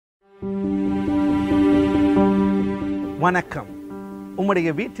வணக்கம். உம்முடைய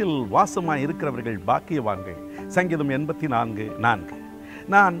வீட்டில் வாசமாய் இருக்கிறவர்கள் பாக்கியவான்கள். சங்கீதம் 84:4.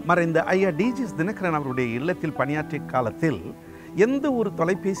 நான் மறைந்த ஐயா டிஜிஎஸ் தினகரன் அவருடைய இல்லத்தில் பணியாற்றிய காலத்தில் எந்த ஒரு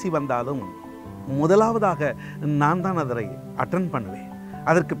தொலைபேசி வந்தாலும் முதலாவதாக நான் தான் அதை அட்டன் பண்ணுவேன்.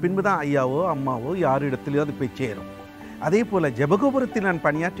 அதற்கு பின்பு தான் ஐயாவோ அம்மாவோ யாரிடத்திலேயோ அது போய் சேரும். அதே போல் ஜெபகோபுரத்தில் நான்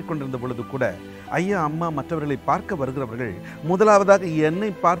பணியாற்றி கொண்டிருந்த பொழுது கூட ஐயா அம்மா மற்றவர்களை பார்க்க வருகிறவர்கள் முதலாவதாக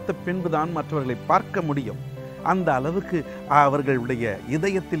என்னை பார்த்த பின்புதான் மற்றவர்களை பார்க்க முடியும். அந்த அளவுக்கு அவர்களுடைய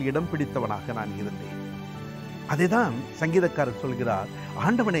இதயத்தில் இடம் பிடித்தவனாக நான் இருந்தேன். அதைதான் சங்கீதக்காரர் சொல்கிறார்,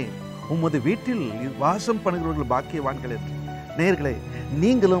 ஆண்டவனே உமது வீட்டில் வாசம் பண்ணுகிறவர்கள் பாக்கியவான்கள் என்று. நேயர்களே,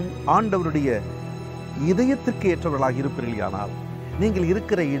 நீங்களும் ஆண்டவருடைய இதயத்திற்கு ஏற்றவர்களாக இருப்பீர்கள். ஆனால் நீங்கள்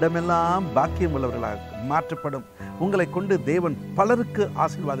இருக்கிற இடமெல்லாம் பாக்கியம் உள்ளவர்களாக மாற்றப்படும். உங்களை கொண்டு தேவன் பலருக்கு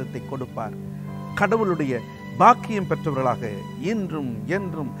ஆசீர்வாதத்தை கொடுப்பார். கடவுளுடைய பாக்கியம் பெற்றவர்களாக இன்றும்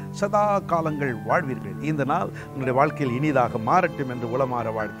என்றும் சதா காலங்கள் வாழ்வீர்கள். இந்த நாள் உங்களுடைய வாழ்க்கையில் இனிதாக மாறட்டும் என்று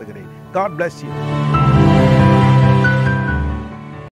உளமாற வாழ்த்துகிறேன். God bless you.